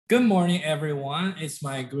Good morning, everyone. It's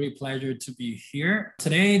my great pleasure to be here.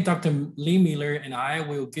 Today, Dr. Lee Miller and I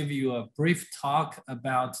will give you a brief talk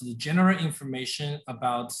about the general information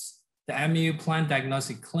about the MU Plant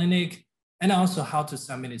Diagnostic Clinic and also how to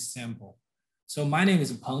submit a sample. So my name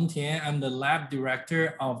is Peng Tian. I'm the lab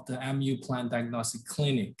director of the MU Plant Diagnostic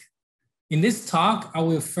Clinic. In this talk, I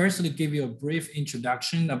will firstly give you a brief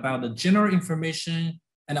introduction about the general information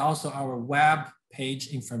and also our web page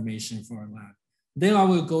information for our lab. Then I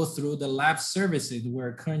will go through the lab services we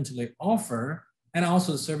currently offer and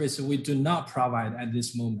also the services we do not provide at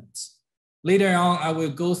this moment. Later on, I will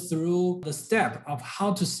go through the step of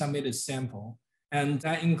how to submit a sample, and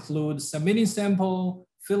that includes submitting sample,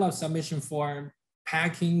 fill out submission form,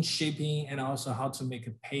 packing, shipping, and also how to make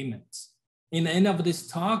a payment. In the end of this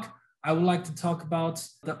talk, I would like to talk about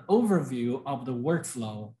the overview of the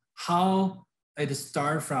workflow, how it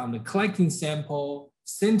starts from the collecting sample,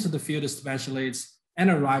 sent to the field specialists, and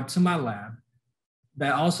arrive to my lab.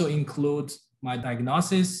 That also includes my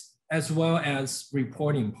diagnosis as well as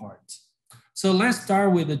reporting part. So let's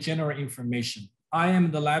start with the general information. I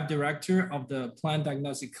am the lab director of the Plant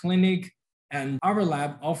Diagnostic Clinic, and our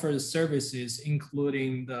lab offers services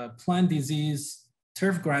including the plant disease,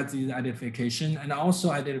 turfgrass disease identification, and also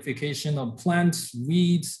identification of plants,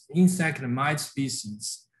 weeds, insect, and mite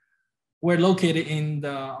species. We're located in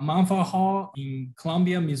the Mountford Hall in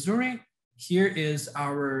Columbia, Missouri. Here is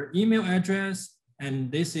our email address,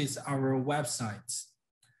 and this is our website.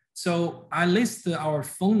 So I listed our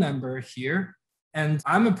phone number here, and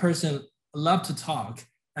I'm a person love to talk.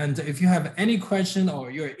 And if you have any question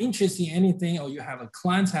or you're interested in anything, or you have a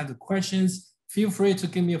client have questions, feel free to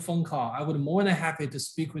give me a phone call. I would be more than happy to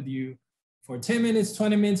speak with you for 10 minutes,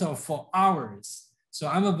 20 minutes, or for hours. So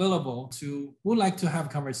I'm available would like to have a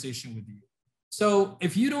conversation with you. So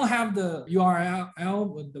if you don't have the URL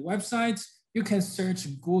with the website, you can search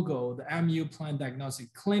Google, the MU Plant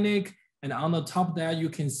Diagnostic Clinic. And on the top of that, you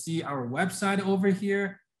can see our website over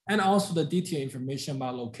here, and also the detailed information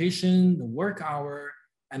about location, the work hour,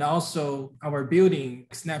 and also our building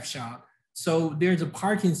snapshot. So there's a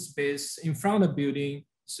parking space in front of the building,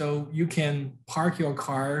 so you can park your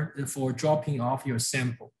car for dropping off your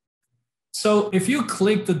sample. So if you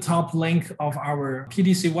click the top link of our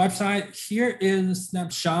PDC website, here is a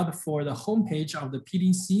snapshot for the homepage of the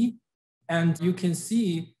PDC. And you can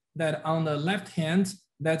see that on the left hand,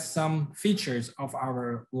 that's some features of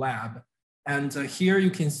our lab. And here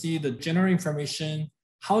you can see the general information,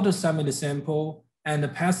 how to submit a sample, and the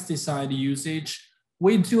pesticide usage.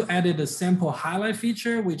 We do added a sample highlight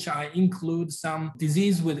feature, which I include some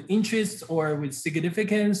disease with interest or with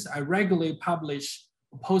significance. I regularly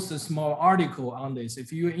post a small article on this.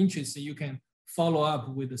 If you're interested, you can follow up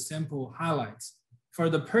with the sample highlights. For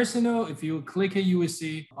the personal, if you click it, you will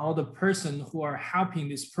see all the person who are helping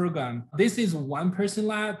this program. This is one person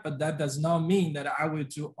lab, but that does not mean that I will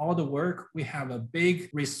do all the work. We have a big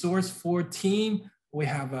resourceful team. We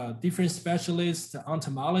have different specialists,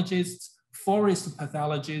 entomologists, forest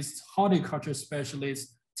pathologists, horticulture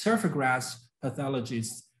specialists, turfgrass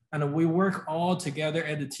pathologists, and we work all together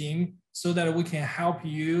as a team so that we can help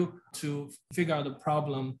you to figure out the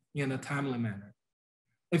problem in a timely manner.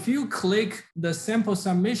 If you click the sample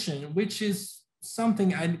submission, which is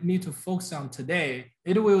something I need to focus on today,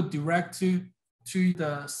 it will direct you to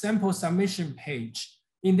the sample submission page.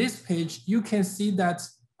 In this page, you can see that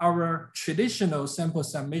our traditional sample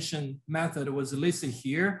submission method was listed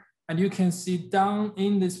here. And you can see down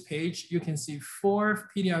in this page, you can see 4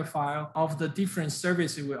 PDF files of the different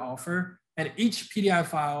services we offer, and each PDF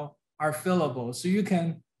file are fillable. So you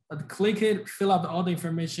can click it, fill out all the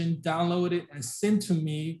information, download it, and send to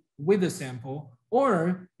me with the sample,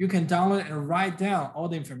 or you can download and write down all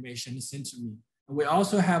the information and send to me. We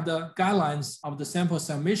also have the guidelines of the sample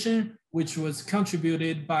submission, which was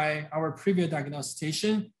contributed by our previous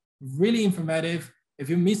diagnostician. Really informative. If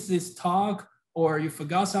you missed this talk or you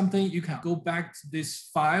forgot something, you can go back to this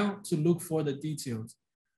file to look for the details.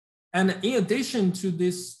 And in addition to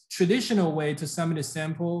this traditional way to submit a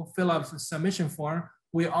sample, fill out the submission form,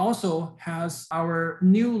 we also have our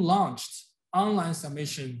new launched online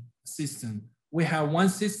submission system. We have one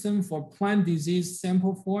system for plant disease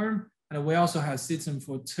sample form, and we also have a system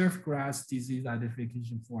for turfgrass disease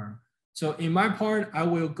identification form. So in my part, I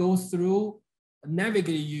will go through,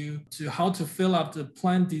 navigate you to how to fill out the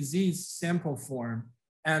plant disease sample form.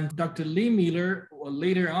 And Dr. Lee Miller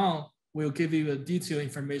later on will give you a detailed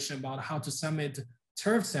information about how to submit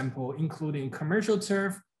turf sample, including commercial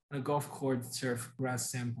turf and golf course turf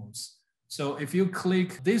grass samples. So if you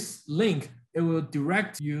click this link, it will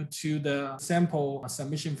direct you to the sample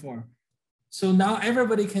submission form. So now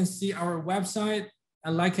everybody can see our website.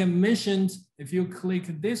 And like I mentioned, if you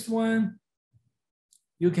click this one,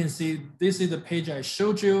 you can see this is the page I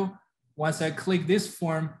showed you. Once I click this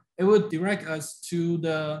form, it will direct us to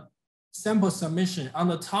the sample submission. On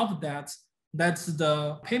the top of that, that's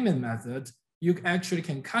the payment method. You actually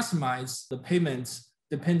can customize the payments,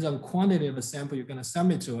 depends on quantity of the sample you're gonna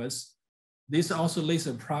submit to us. This also lists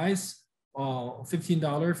a price of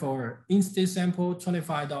 $15 for in-state sample,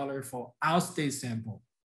 $25 for out-state sample.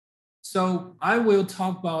 So I will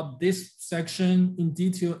talk about this section in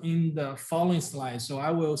detail in the following slide. So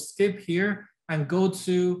I will skip here and go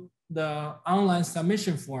to the online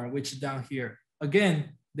submission form, which is down here.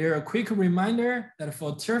 Again, there are a quick reminder that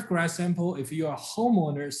for turfgrass sample, if you are a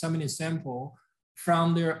homeowner submitting sample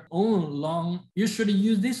from their own lawn, you should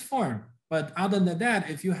use this form. But other than that,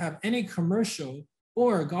 if you have any commercial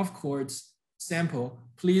or golf course sample,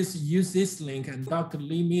 please use this link and Dr.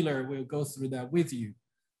 Lee Miller will go through that with you.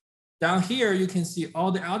 Down here, you can see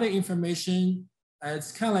all the other information.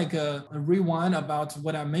 It's kind of like a rewind about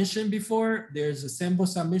what I mentioned before. There's a sample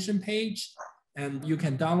submission page, and you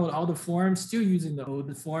can download all the forms still using the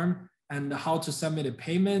old form and how to submit a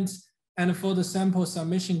payment. And for the sample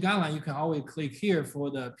submission guideline, you can always click here for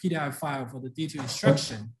the PDF file for the detailed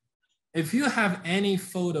instruction. If you have any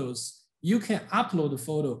photos, you can upload the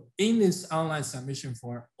photo in this online submission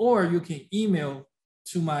form, or you can email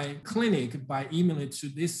to my clinic by emailing to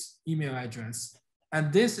this email address.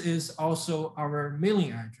 And this is also our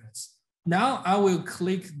mailing address. Now I will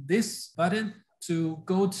click this button to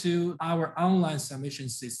go to our online submission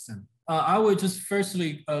system. I will just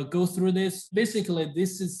firstly go through this. Basically,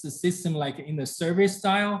 this is the system like in the survey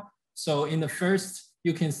style. So in the first,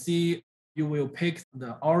 you can see you will pick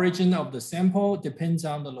the origin of the sample, depends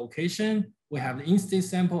on the location. We have the in-state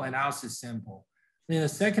sample and out-state sample. In the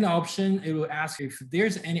second option, it will ask if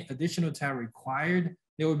there's any additional tab required,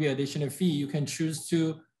 there will be additional fee. You can choose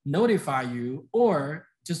to notify you or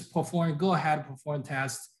just go ahead, perform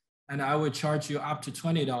test, and I will charge you up to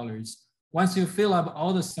 $20. Once you fill up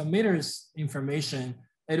all the submitters information,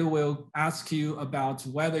 it will ask you about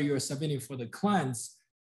whether you're submitting for the clients.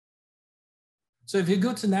 So if you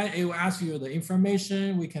go to that, it will ask you the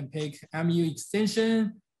information. We can pick MU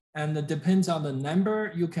extension, and it depends on the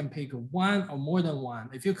number. You can pick one or more than one.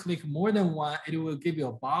 If you click more than one, it will give you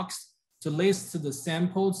a box to list the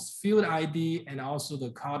samples, field ID, and also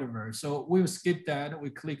the cultivar. So we'll skip that. We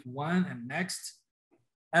click one and next.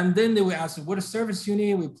 And then they will ask what service you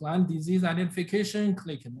need. We plant disease identification,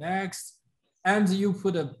 click next. And you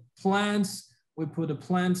put a plants, we put the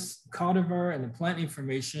plants cultivar and the plant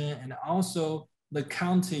information, and also the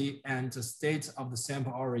county and the state of the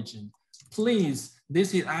sample origin. Please,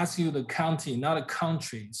 this is asking you the county, not a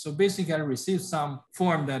country. So basically I received some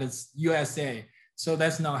form that is USA. So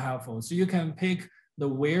that's not helpful. So you can pick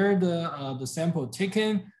where the sample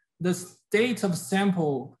taken. The state of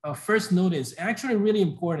sample first notice, actually really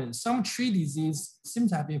important. Some tree disease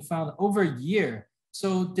seems to have been found over a year.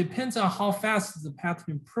 So depends on how fast the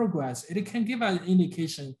pathogen progress, it can give an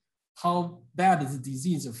indication how bad the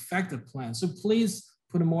disease affect the plant. So please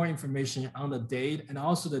put more information on the date and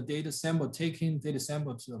also the data sample taken, data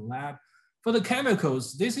sample to the lab. For the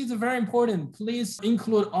chemicals, this is very important. Please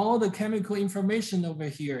include all the chemical information over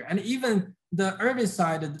here, and even the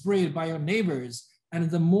herbicide sprayed by your neighbors, and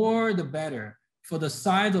the more the better. For the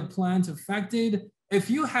size of plant affected, if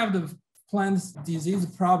you have the plant's disease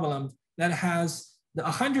problem that has the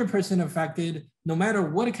 100% affected, no matter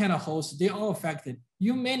what kind of host, they all affected,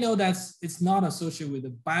 you may know that it's not associated with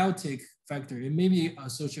the biotic factor. It may be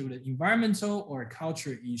associated with an environmental or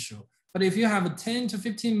culture issue. But if you have a 10 to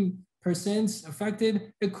 15%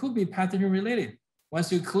 affected, it could be pathogen related.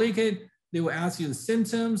 Once you click it, they will ask you the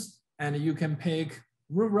symptoms, and you can pick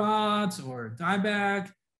root rot or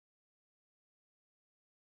dieback.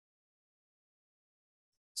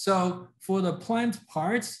 So for the plant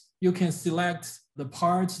parts, you can select the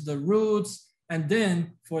parts, the roots, and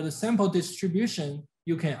then for the sample distribution,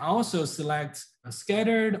 you can also select a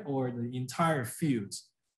scattered or the entire field.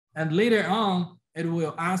 And later on, it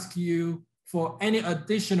will ask you for any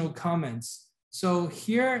additional comments. So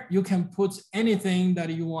here you can put anything that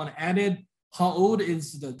you want added. How old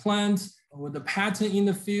is the plant, or the pattern in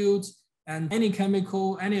the field, and any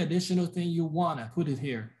chemical, any additional thing you want to put it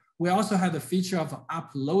here. We also have the feature of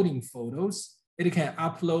uploading photos. It can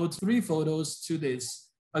upload 3 photos to this.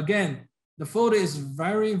 Again, the photo is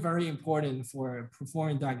very, very important for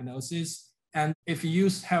performing diagnosis. And if you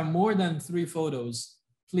have more than 3 photos,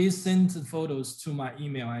 please send the photos to my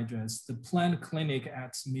email address,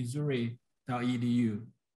 theplantclinic@missouri.edu.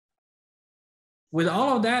 With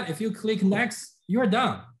all of that, if you click next, you're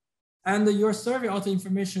done. And your survey auto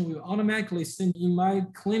information will automatically send in my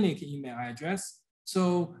clinic email address.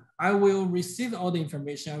 So I will receive all the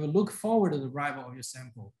information. I will look forward to the arrival of your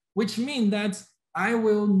sample, which means that I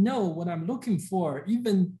will know what I'm looking for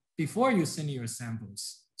even before you send your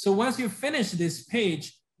samples. So once you finish this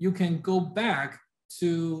page, you can go back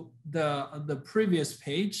to the previous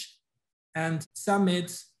page and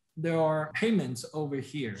submit their payments over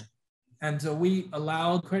here. And we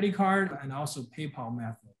allow credit card and also PayPal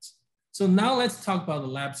methods. So now let's talk about the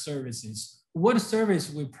lab services. What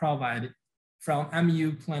service we provide from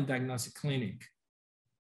MU Plant Diagnostic Clinic?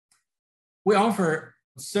 We offer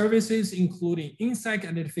services including insect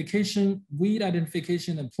identification, weed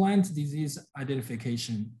identification, and plant disease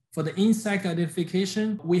identification. For the insect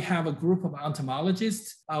identification, we have a group of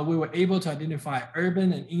entomologists. We were able to identify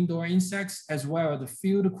urban and indoor insects, as well as the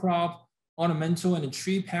field crop, ornamental, and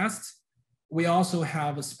tree pests. We also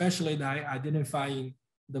have a specialist identifying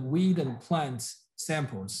the weed and plant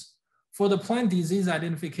samples. For the plant disease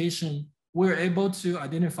identification, we're able to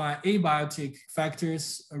identify abiotic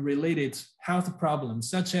factors related health problems,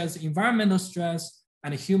 such as environmental stress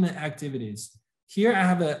and human activities. Here I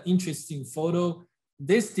have an interesting photo.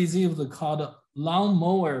 This disease was called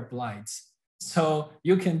lawnmower blight. So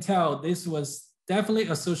you can tell this was definitely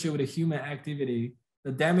associated with human activity.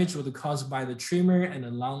 The damage was caused by the trimmer and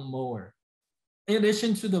the lawnmower. In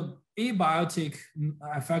addition to the abiotic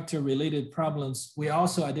factor-related problems, we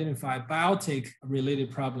also identify biotic-related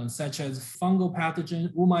problems, such as fungal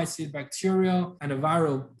pathogen, oomycete bacteria, and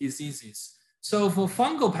viral diseases. So for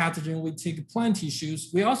fungal pathogen, we take plant tissues.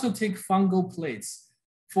 We also take fungal plates.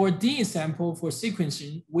 For DNA sample, for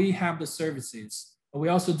sequencing, we have the services. We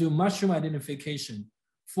also do mushroom identification.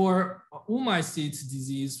 For oomycete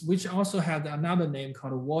disease, which also has another name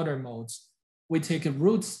called water mold, we take a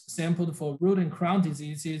root sample for root and crown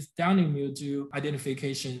diseases, downy mildew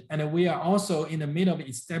identification. And we are also in the middle of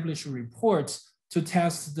establishing reports to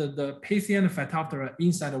test the Pathian Phytophthora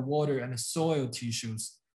inside the water and the soil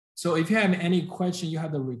tissues. So if you have any question, you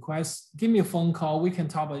have the request, give me a phone call. We can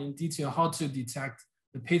talk about in detail how to detect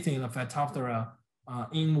the Pathian Phytophthora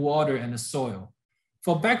in water and the soil.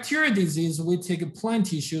 For bacterial disease, we take plant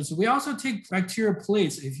tissues. We also take bacterial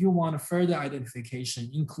plates if you want further identification,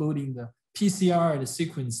 including the PCR and the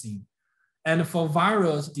sequencing. And for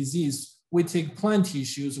viral disease, we take plant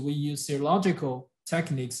tissues. We use serological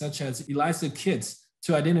techniques such as ELISA kits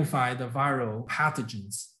to identify the viral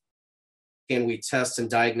pathogens. Can we test and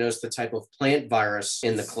diagnose the type of plant virus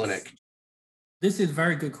in the clinic? This is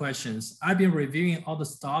very good questions. I've been reviewing all the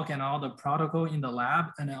stock and all the protocol in the lab,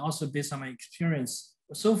 and also based on my experience,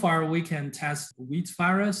 so far we can test wheat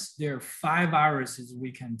virus. There are 5 viruses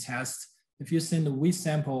we can test. If you send the wheat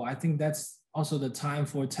sample, I think that's also the time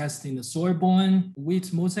for testing the soil-borne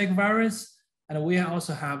wheat mosaic virus. And we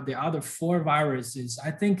also have the other 4 viruses. I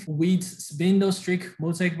think wheat spindle streak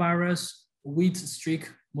mosaic virus, wheat streak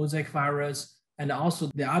mosaic virus, and also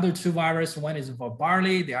the other 2 viruses. One is for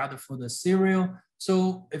barley, the other for the cereal.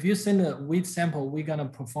 So if you send a wheat sample, we're gonna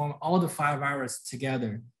perform all the 5 viruses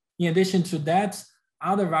together. In addition to that,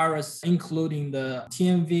 other viruses, including the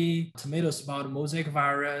TMV, tomato spot mosaic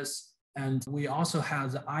virus, and we also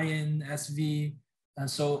have the INSV. And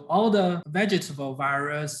so all the vegetable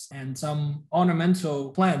virus and some ornamental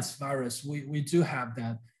plants virus, we do have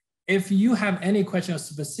that. If you have any question of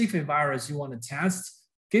specific virus you want to test,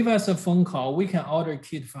 give us a phone call. We can order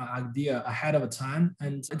kit from Agdia ahead of time,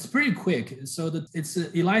 and it's pretty quick. So that it's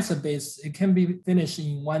ELISA based, it can be finished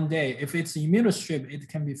in 1 day. If it's immunostrip, it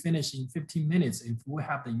can be finished in 15 minutes if we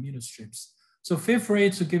have the immunostrips. So feel free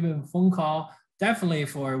to give a phone call. Definitely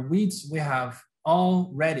for weeds, we have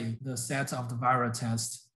already the set of the viral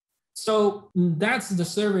test. So that's the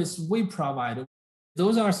service we provide.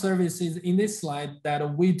 Those are services in this slide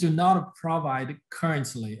that we do not provide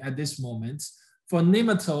currently at this moment. For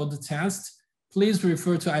nematode test, please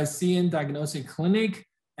refer to ICN Diagnostic Clinic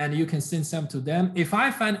and you can send some to them. If I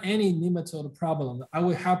find any nematode problem, I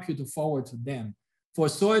will help you to forward to them. For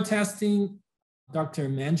soil testing, Dr.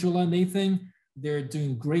 Manjula Nathan, they're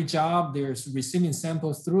doing a great job. They're receiving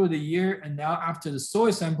samples through the year. And now after the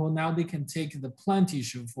soil sample, now they can take the plant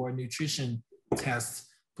tissue for a nutrition test.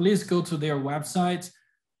 Please go to their website.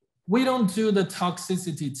 We don't do the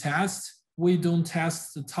toxicity test. We don't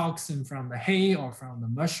test the toxin from the hay or from the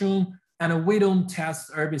mushroom. And we don't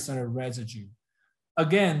test herbicide residue.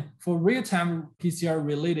 Again, for real-time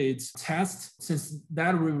PCR-related tests, since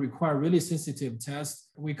that will require really sensitive tests,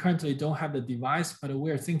 we currently don't have the device, but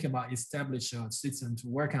we're thinking about establishing a system to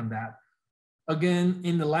work on that. Again,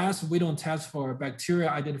 in the labs, we don't test for bacterial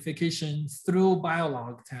identification through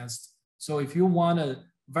biolog test. So if you want to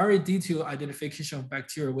very detailed identification of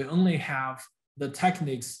bacteria. We only have the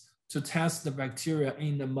techniques to test the bacteria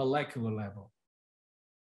in the molecular level.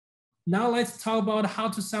 Now let's talk about how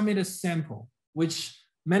to submit a sample, which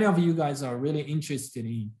many of you guys are really interested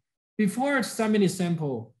in. Before submitting a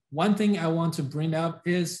sample, one thing I want to bring up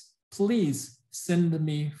is please send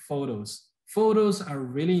me photos. Photos are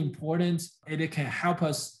really important, and it can help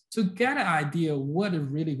us to get an idea of what is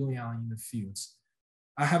really going on in the fields.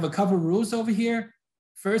 I have a couple of rules over here.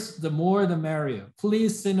 First, the more the merrier.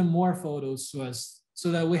 Please send more photos to us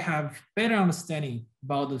so that we have better understanding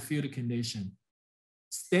about the field condition.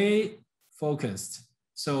 Stay focused.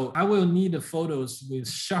 So I will need the photos with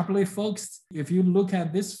sharply focused. If you look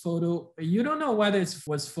at this photo, you don't know whether it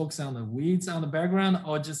was focused on the weeds on the background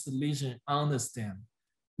or just the lesion on the stem.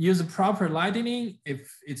 Use proper lighting.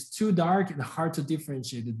 If it's too dark, it's hard to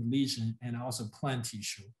differentiate the lesion and also plant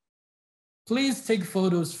tissue. Please take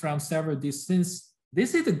photos from several distance.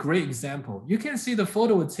 This is a great example. You can see the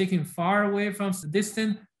photo was taken far away from the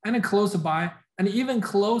distance and close by, and even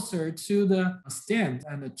closer to the stem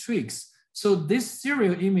and the twigs. So this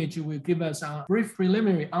serial image will give us a brief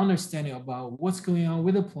preliminary understanding about what's going on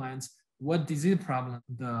with the plants, what disease problem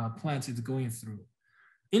the plant is going through.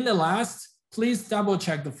 In the last, please double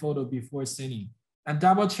check the photo before sending and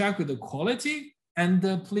double check with the quality, and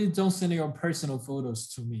please don't send your personal photos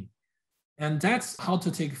to me. And that's how to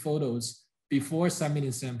take photos before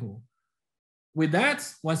submitting sample. With that,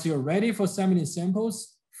 once you're ready for submitting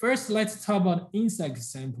samples, first let's talk about insect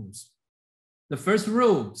samples. The first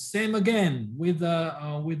rule, same again with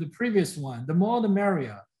the previous one, the more the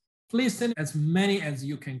merrier. Please send as many as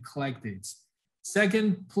you can collect it.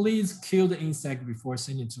 Second, please kill the insect before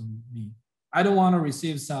sending it to me. I don't want to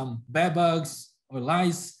receive some bed bugs or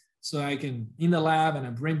lice so I can in the lab and I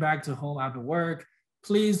bring back to home after work.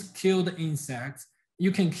 Please kill the insects.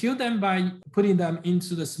 You can kill them by putting them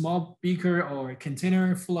into the small beaker or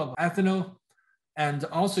container full of ethanol. And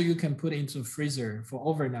also you can put it into a freezer for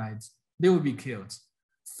overnight. They will be killed.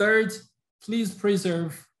 Third, please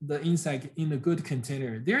preserve the insect in a good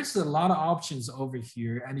container. There's a lot of options over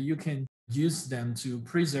here and you can use them to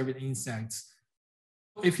preserve the insects.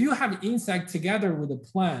 If you have insect together with the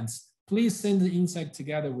plants, please send the insect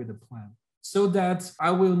together with the plant so that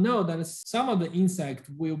I will know that some of the insect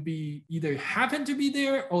will be either happen to be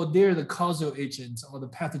there or they're the causal agents or the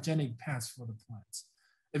pathogenic pests for the plants.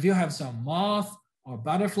 If you have some moth or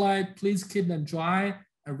butterfly, please keep them dry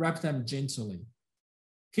and wrap them gently.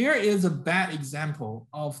 Here is a bad example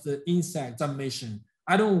of the insect submission.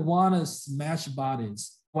 I don't want to smash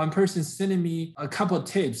bodies. One person sending me a couple of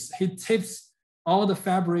tapes. He tapes all the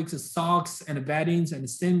fabrics, the socks and the beddings and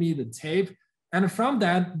send me the tape. And from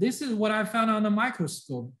that, this is what I found on the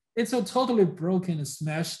microscope. It's a totally broken and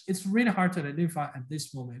smashed. It's really hard to identify at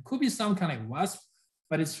this moment. It could be some kind of wasp,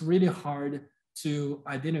 but it's really hard to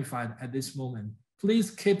identify at this moment.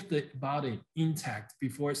 Please keep the body intact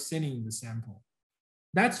before sending the sample.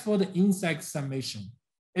 That's for the insect submission.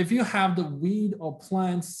 If you have the weed or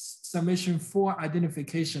plant submission for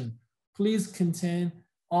identification, please contain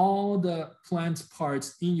all the plant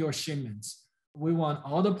parts in your shipments. We want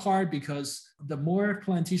all the part because the more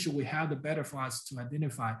plant tissue we have, the better for us to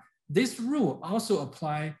identify. This rule also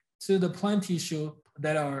applies to the plant tissue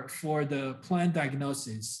that are for the plant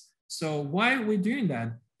diagnosis. So why are we doing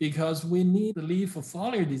that? Because we need the leaf for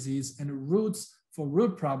foliar disease and roots for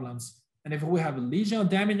root problems. And if we have a lesion or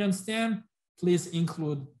damage on stem, please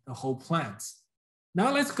include the whole plant.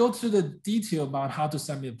 Now let's go to the detail about how to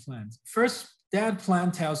submit a plant. First, dead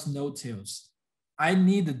plant tells no tales. I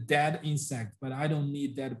need a dead insect, but I don't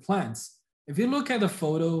need dead plants. If you look at the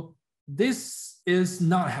photo, this is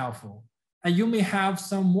not helpful. And you may have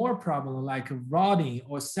some more problem like rotting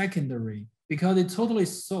or secondary because it's totally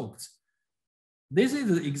soaked. This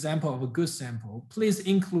is an example of a good sample. Please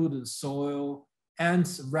include the soil and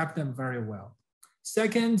wrap them very well.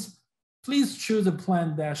 Second, please choose a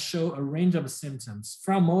plant that show a range of symptoms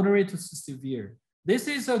from moderate to severe. This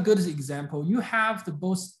is a good example. You have the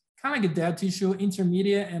both kind of like a dead tissue,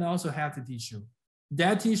 intermediate, and also healthy tissue.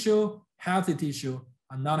 Dead tissue, healthy tissue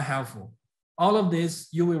are not helpful. All of this,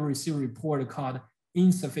 you will receive a report called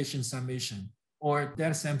insufficient submission or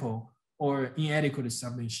dead sample or inadequate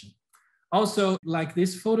submission. Also, like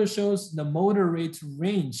this photo shows the moderate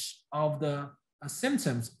range of the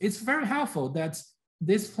symptoms. It's very helpful that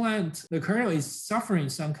this plant, the kernel is suffering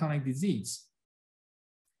some kind of disease.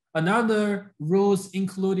 Another rules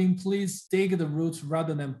including please dig the roots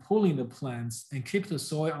rather than pulling the plants and keep the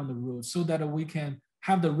soil on the roots so that we can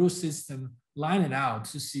have the root system line it out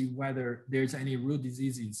to see whether there's any root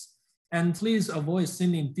diseases. And please avoid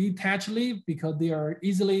sending detached leaf because they are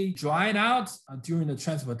easily dried out during the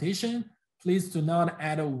transportation. Please do not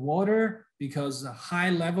add water because a high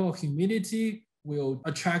level of humidity will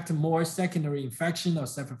attract more secondary infection or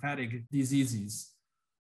symptomatic diseases.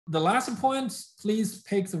 The last point, please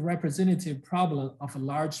pick the representative problem of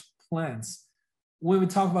large plants. When we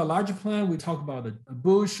talk about large plant, we talk about a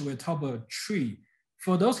bush, we talk about a tree.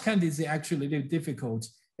 For those candidates, it's actually a little difficult.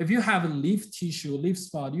 If you have a leaf tissue, leaf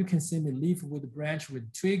spot, you can send me leaf with a branch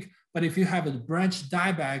with twig. But if you have a branch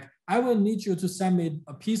dieback, I will need you to send me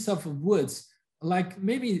a piece of wood, like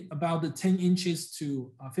maybe about 10 inches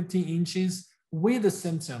to 15 inches with the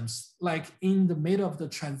symptoms, like in the middle of the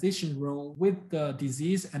transition room with the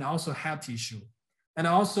disease and also health tissue. And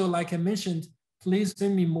also, like I mentioned, please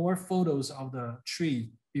send me more photos of the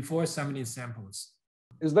tree before submitting samples.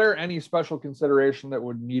 Is there any special consideration that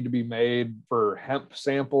would need to be made for hemp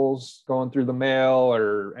samples going through the mail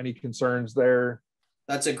or any concerns there?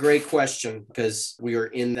 That's a great question because we are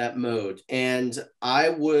in that mode. And I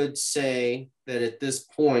would say that at this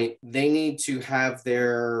point, they need to have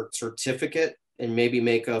their certificate and maybe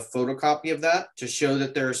make a photocopy of that to show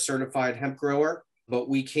that they're a certified hemp grower. But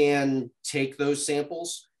we can take those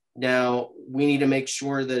samples. Now, we need to make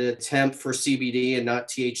sure that it's hemp for CBD and not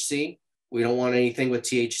THC. We don't want anything with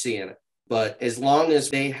THC in it. But as long as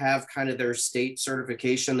they have kind of their state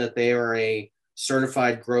certification that they are a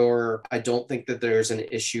certified grower, I don't think that there's an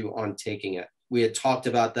issue on taking it. We had talked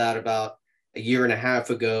about that about a year and a half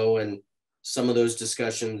ago, and some of those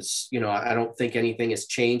discussions, I don't think anything has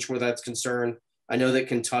changed where that's concerned. I know that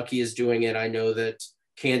Kentucky is doing it. I know that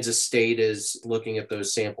Kansas State is looking at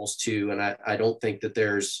those samples too. And I don't think that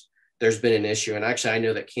there's been an issue. And actually, I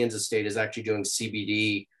know that Kansas State is actually doing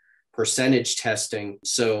CBD percentage testing.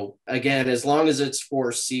 So again, as long as it's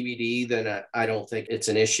for CBD, then I don't think it's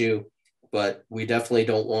an issue, but we definitely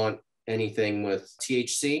don't want anything with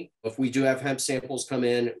THC. If we do have hemp samples come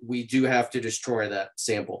in, we do have to destroy that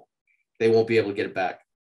sample. They won't be able to get it back.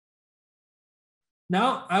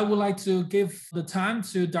 Now, I would like to give the time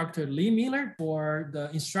to Dr. Lee Miller for the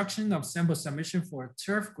instruction of sample submission for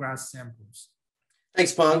turfgrass samples.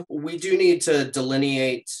 Thanks, Pong. We do need to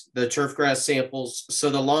delineate the turfgrass samples. So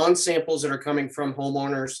the lawn samples that are coming from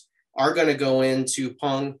homeowners are going to go into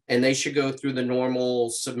Pong, and they should go through the normal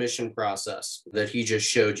submission process that he just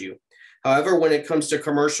showed you. However, when it comes to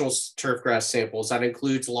commercial turfgrass samples, that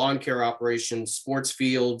includes lawn care operations, sports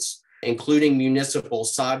fields, including municipal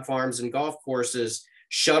sod farms and golf courses,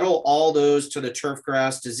 shuttle all those to the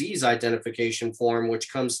turfgrass disease identification form,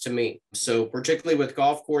 which comes to me. So particularly with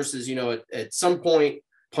golf courses, at some point,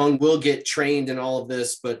 Pung will get trained in all of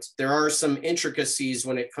this, but there are some intricacies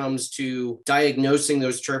when it comes to diagnosing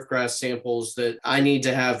those turfgrass samples that I need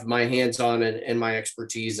to have my hands on and my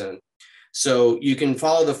expertise in. So you can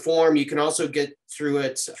follow the form. You can also get through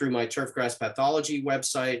it through my turfgrass pathology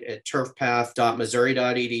website at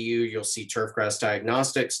turfpath.missouri.edu. You'll see turfgrass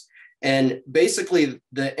diagnostics. And basically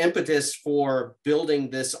the impetus for building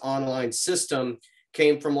this online system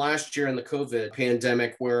came from last year in the COVID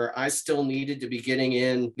pandemic, where I still needed to be getting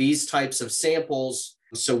in these types of samples.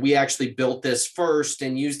 So we actually built this first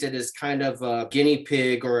and used it as kind of a guinea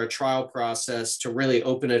pig or a trial process to really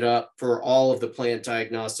open it up for all of the Plant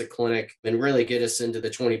Diagnostic Clinic and really get us into the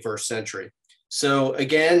 21st century. So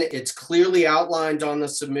again, it's clearly outlined on the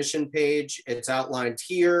submission page. It's outlined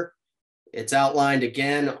here. It's outlined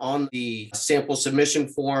again on the sample submission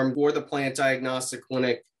form for the Plant Diagnostic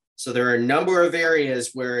Clinic. So there are a number of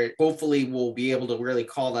areas where hopefully we'll be able to really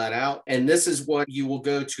call that out. And this is what you will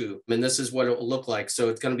go to. And this is what it will look like. So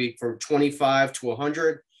it's going to be from 25 to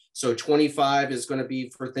 100. So 25 is going to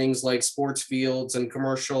be for things like sports fields and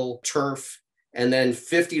commercial turf. And then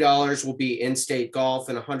 $50 will be in-state golf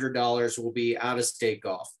and $100 will be out-of-state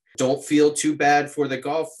golf. Don't feel too bad for the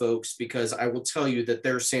golf folks, because I will tell you that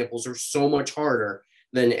their samples are so much harder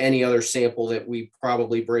than any other sample that we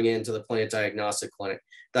probably bring into the Plant Diagnostic Clinic.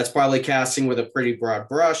 That's probably casting with a pretty broad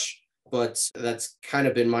brush, but that's kind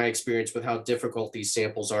of been my experience with how difficult these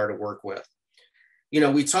samples are to work with.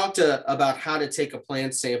 We talked about how to take a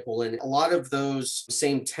plant sample, and a lot of those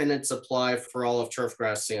same tenets apply for all of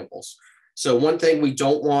turfgrass samples. So one thing we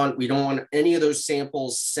don't want any of those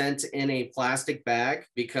samples sent in a plastic bag,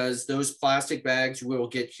 because those plastic bags will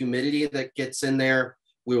get humidity that gets in there.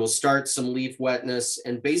 We will start some leaf wetness,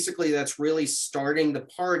 and basically that's really starting the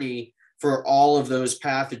party for all of those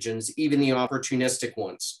pathogens, even the opportunistic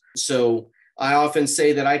ones. So I often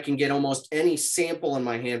say that I can get almost any sample in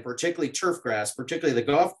my hand, particularly turfgrass, particularly the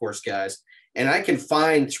golf course guys, and I can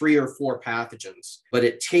find 3 or 4 pathogens. But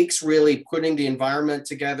it takes really putting the environment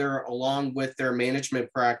together along with their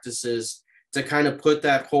management practices to kind of put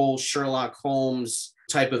that whole Sherlock Holmes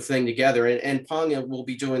type of thing together. And Pong will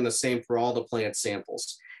be doing the same for all the plant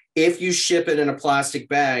samples. If you ship it in a plastic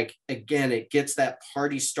bag, again, it gets that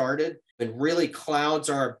party started and really clouds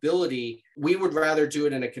our ability. We would rather do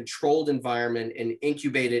it in a controlled environment and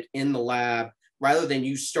incubate it in the lab rather than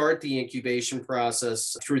you start the incubation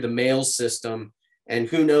process through the mail system. And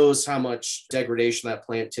who knows how much degradation that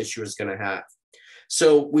plant tissue is going to have.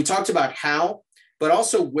 So we talked about how, but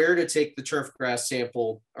also where to take the turf grass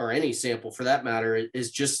sample, or any sample for that matter,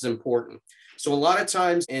 is just as important. So a lot of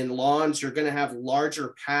times in lawns, you're going to have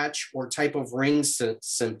larger patch or type of ring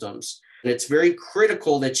symptoms. And it's very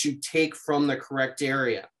critical that you take from the correct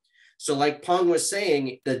area. So like Pong was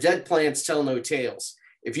saying, the dead plants tell no tales.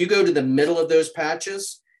 If you go to the middle of those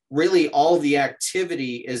patches, really all the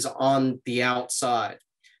activity is on the outside.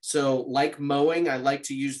 So like mowing, I like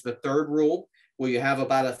to use the third rule, where you have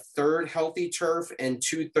about a third healthy turf and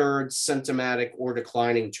 2/3 symptomatic or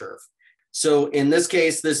declining turf. So in this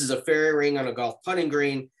case, this is a fairy ring on a golf putting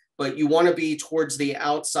green, but you want to be towards the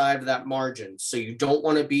outside of that margin. So you don't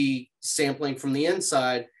want to be sampling from the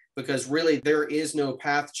inside, because really there is no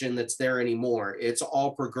pathogen that's there anymore. It's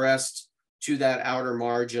all progressed to that outer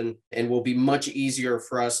margin and will be much easier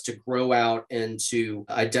for us to grow out and to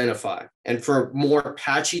identify. And for more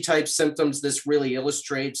patchy type symptoms, this really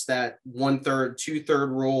illustrates that 1/3, 2/3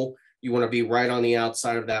 rule. You want to be right on the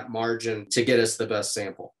outside of that margin to get us the best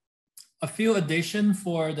sample. A few additions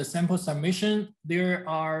for the sample submission. There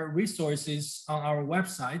are resources on our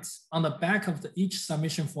website. On the back of each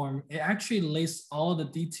submission form, it actually lists all the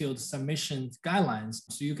detailed submission guidelines,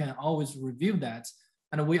 so you can always review that.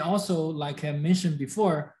 And we also, like I mentioned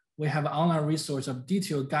before, we have an online resource of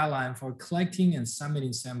detailed guideline for collecting and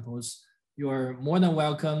submitting samples. You're more than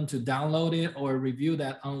welcome to download it or review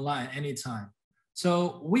that online anytime.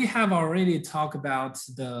 So we have already talked about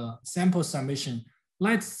the sample submission.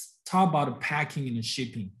 Let's talk about the packing and the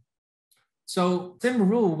shipping. So same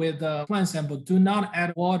rule with the plant sample, do not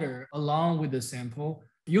add water along with the sample.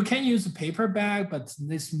 You can use a paper bag, but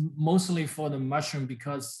this mostly for the mushroom,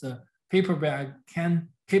 because the paper bag can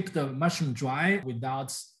keep the mushroom dry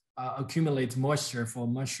without accumulate moisture for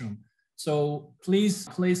mushroom. So please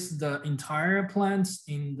place the entire plant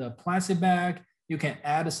in the plastic bag. You can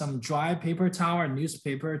add some dry paper towel or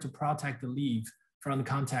newspaper to protect the leaf from the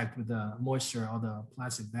contact with the moisture or the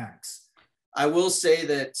plastic bags. I will say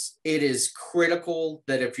that it is critical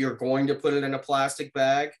that if you're going to put it in a plastic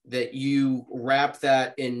bag, that you wrap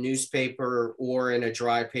that in newspaper or in a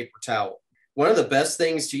dry paper towel. One of the best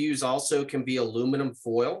things to use also can be aluminum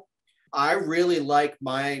foil. I really like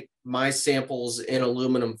my samples in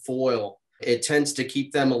aluminum foil. It tends to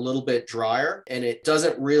keep them a little bit drier, and it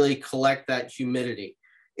doesn't really collect that humidity.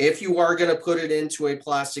 If you are going to put it into a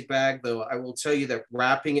plastic bag, though, I will tell you that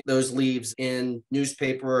wrapping those leaves in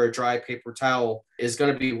newspaper or a dry paper towel is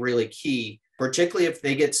going to be really key, particularly if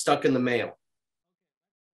they get stuck in the mail.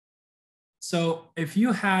 So if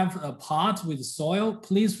you have a pot with soil,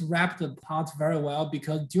 please wrap the pot very well,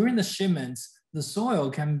 because during the shipments, the soil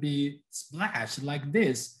can be splashed like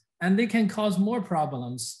this, and they can cause more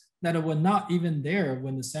problems that were not even there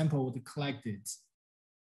when the sample was collected.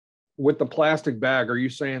 With the plastic bag, are you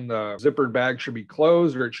saying the zippered bag should be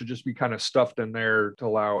closed, or it should just be kind of stuffed in there to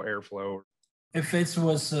allow airflow? If it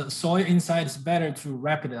was soil inside, it's better to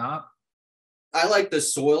wrap it up. I like the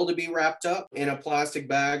soil to be wrapped up in a plastic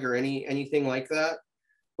bag or anything like that.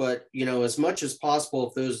 But, you know, as much as possible,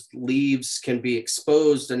 if those leaves can be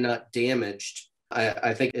exposed and not damaged,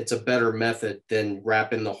 I think it's a better method than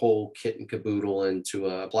wrapping the whole kit and caboodle into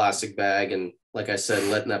a plastic bag. And like I said,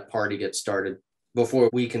 letting that party get started before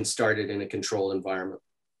we can start it in a controlled environment.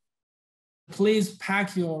 Please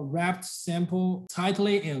pack your wrapped sample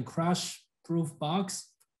tightly in a crush-proof box.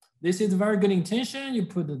 This is a very good intention. You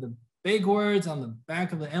put the big words on the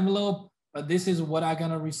back of the envelope, but this is what I'm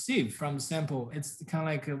gonna receive from the sample. It's kind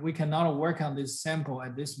of like we cannot work on this sample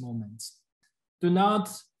at this moment. Do not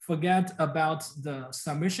forget about the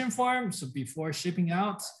submission form. So before shipping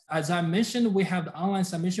out, as I mentioned, we have the online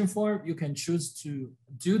submission form. You can choose to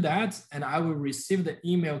do that, and I will receive the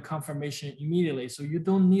email confirmation immediately. So you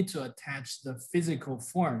don't need to attach the physical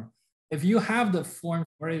form. If you have the form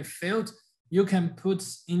already filled, you can put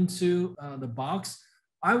into the box.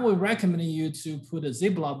 I would recommend you to put a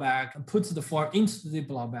Ziploc bag and put the form into the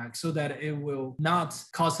Ziploc bag so that it will not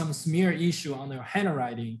cause some smear issue on your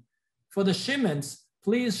handwriting. For the shipments,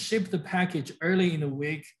 please ship the package early in the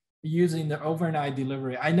week using the overnight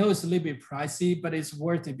delivery. I know it's a little bit pricey, but it's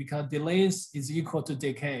worth it because delays is equal to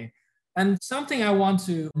decay. And something I want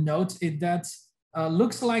to note is that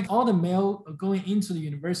Looks like all the mail going into the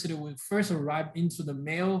university will first arrive into the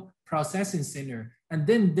mail processing center, and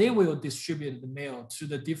then they will distribute the mail to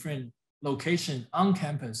the different location on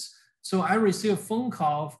campus. So I received a phone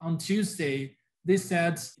call on Tuesday. They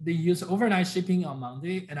said they use overnight shipping on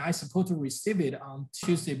Monday, and I supposed to receive it on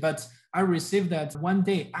Tuesday, but I received that one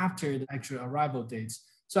day after the actual arrival date.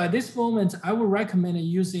 So at this moment, I would recommend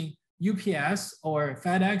using UPS or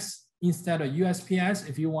FedEx instead of USPS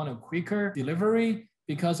if you want a quicker delivery,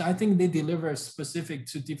 because I think they deliver specific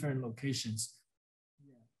to different locations.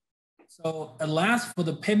 So last, for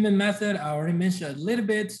the payment method, I already mentioned a little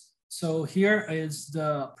bit. So here is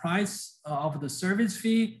the price of the service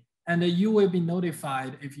fee, and you will be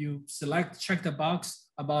notified if you check the box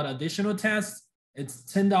about additional tests. It's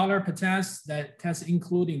 $10 per test. That test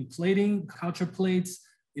including plating, culture plates,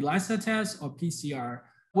 ELISA test, or PCR.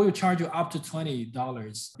 We'll charge you up to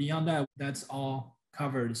 $20. Beyond that, that's all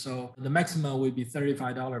covered. So the maximum will be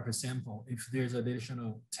 $35 per sample if there's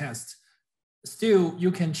additional test. Still,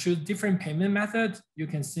 you can choose different payment methods. You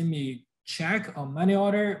can send me check or money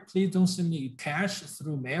order. Please don't send me cash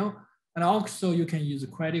through mail. And also you can use a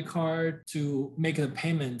credit card to make the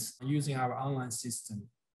payments using our online system.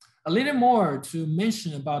 A little more to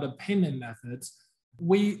mention about the payment methods.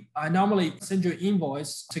 I normally send you an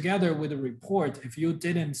invoice together with a report if you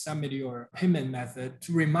didn't submit your payment method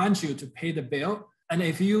to remind you to pay the bill. And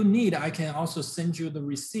if you need, I can also send you the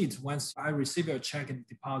receipt once I receive your check and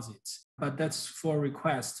deposit, but that's for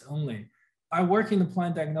request only. I work in the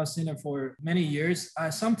Plant Diagnostic Clinic for many years.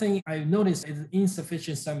 Something I noticed is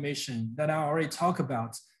insufficient summation that I already talked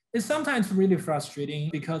about. It's sometimes really frustrating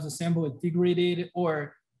because the sample is degraded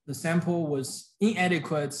or the sample was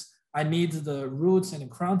inadequate. I need the roots and the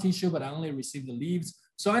crown tissue, but I only receive the leaves.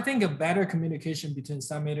 So I think a better communication between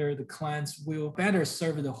submitter, the clients will better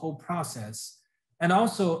serve the whole process. And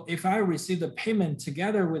also, if I receive the payment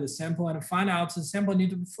together with the sample and find out the sample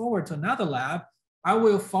need to be forwarded to another lab, I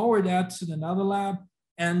will forward that to another lab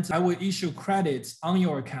and I will issue credits on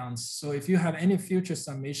your accounts. So if you have any future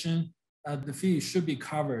submission, the fee should be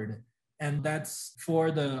covered. And that's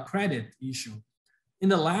for the credit issue. In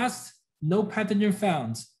the last, no pathogen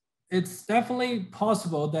found. It's definitely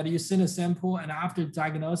possible that you send a sample and after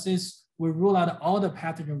diagnosis, we rule out all the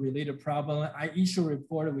pathogen-related problem. I issue a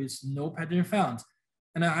report with no pathogen found.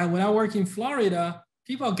 And when I work in Florida,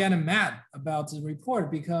 people are getting mad about the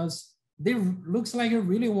report because they looks like they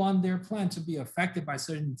really want their plant to be affected by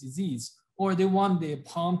certain disease, or they want their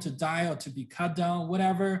palm to die or to be cut down,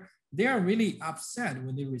 whatever. They are really upset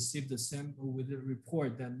when they receive the sample with the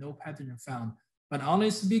report that no pathogen found. But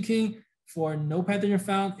honestly speaking, for no pathogen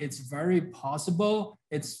found, it's very possible.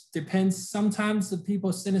 It depends. Sometimes the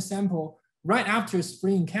people send a sample right after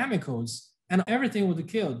spraying chemicals and everything was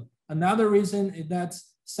killed. Another reason is that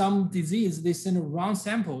some disease, they send wrong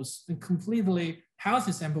samples and completely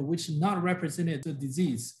healthy sample, which not represented the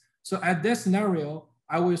disease. So at this scenario,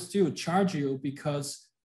 I will still charge you because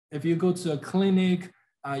if you go to a clinic,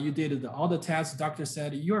 you did all the tests, doctor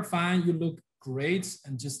said, you're fine, you look great,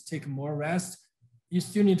 and just take more rest. You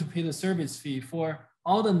still need to pay the service fee. For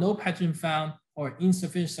all the no pathogen found or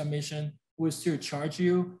insufficient submission, we'll still charge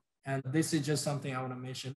you. And this is just something I want to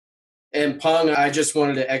mention. And Peng, I just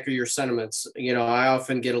wanted to echo your sentiments. You know, I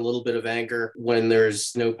often get a little bit of anger when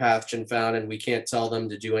there's no pathogen found and we can't tell them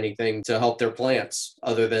to do anything to help their plants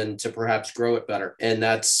other than to perhaps grow it better. And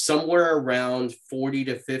that's somewhere around 40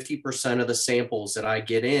 to 50% of the samples that I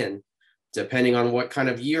get in, depending on what kind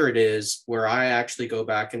of year it is, where I actually go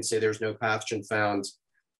back and say there's no pathogen found.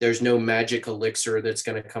 There's no magic elixir that's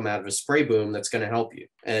going to come out of a spray boom that's going to help you.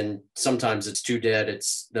 And sometimes it's too dead.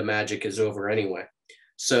 The magic is over anyway.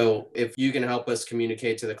 So if you can help us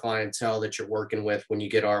communicate to the clientele that you're working with when you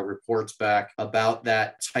get our reports back about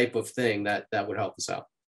that type of thing, that would help us out.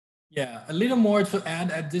 Yeah, a little more to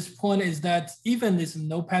add at this point is that even if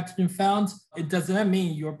no pathogen found, it does not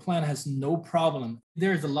mean your plant has no problem.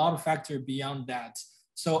 There's a lot of factors beyond that.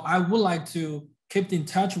 So I would like to keep in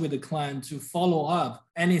touch with the client to follow up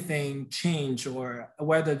anything change or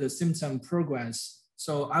whether the symptom progress.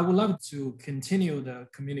 So I would love to continue the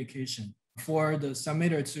communication for the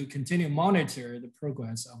submitter to continue monitor the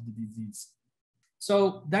progress of the disease.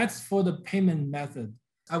 So that's for the payment method.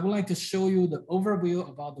 I would like to show you the overview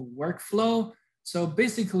about the workflow. So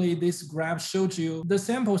basically this graph showed you the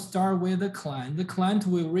sample start with the client. The client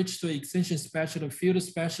will reach to extension specialist, field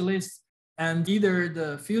specialist, and either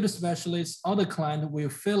the field specialist or the client will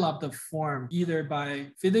fill up the form either by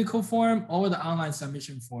physical form or the online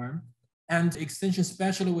submission form. And extension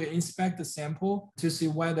specialist will inspect the sample to see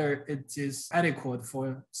whether it is adequate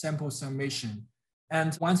for sample submission.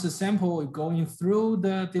 And once the sample is going through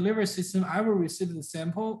the delivery system, I will receive the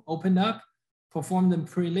sample, open up, perform the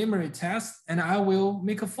preliminary test, and I will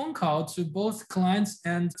make a phone call to both clients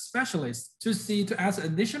and specialists to ask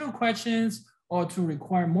additional questions or to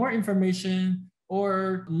require more information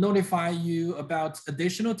or notify you about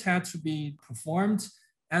additional tests to be performed.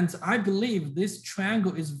 And I believe this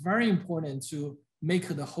triangle is very important to make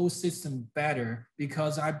the whole system better,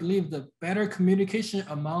 because I believe the better communication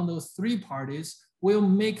among those three parties will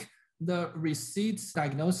make the receipts,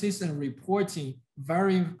 diagnosis, and reporting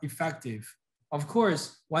very effective. Of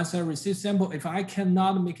course, once I receive sample, if I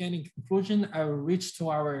cannot make any conclusion, I will reach to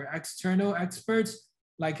our external experts.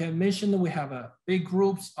 Like I mentioned, we have a big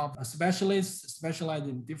groups of specialists specialized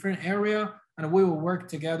in different area, and we will work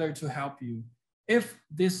together to help you. If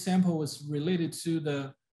this sample was related to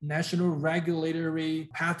the national regulatory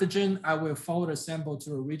pathogen, I will forward a sample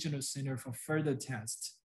to a regional center for further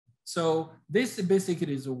tests. So this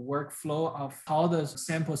basically is a workflow of how the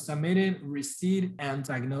sample submitted, receipt, and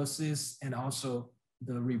diagnosis, and also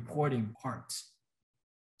the reporting part.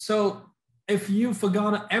 So if you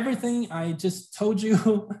forgot everything I just told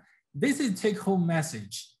you, this is take-home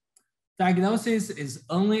message. Diagnosis is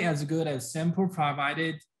only as good as sample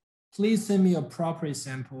provided. Please send me a appropriate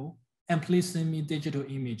sample, and please send me digital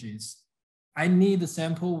images. I need the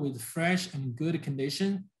sample with fresh and good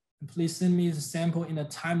condition. And please send me the sample in a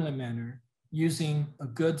timely manner using a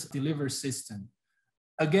good delivery system.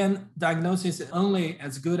 Again, diagnosis is only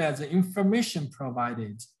as good as the information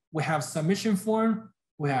provided. We have submission form,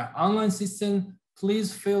 we have online system.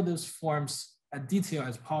 Please fill those forms as detailed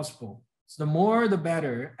as possible. So the more, the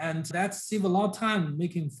better. And that saves a lot of time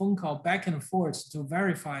making phone call back and forth to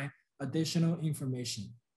verify additional information.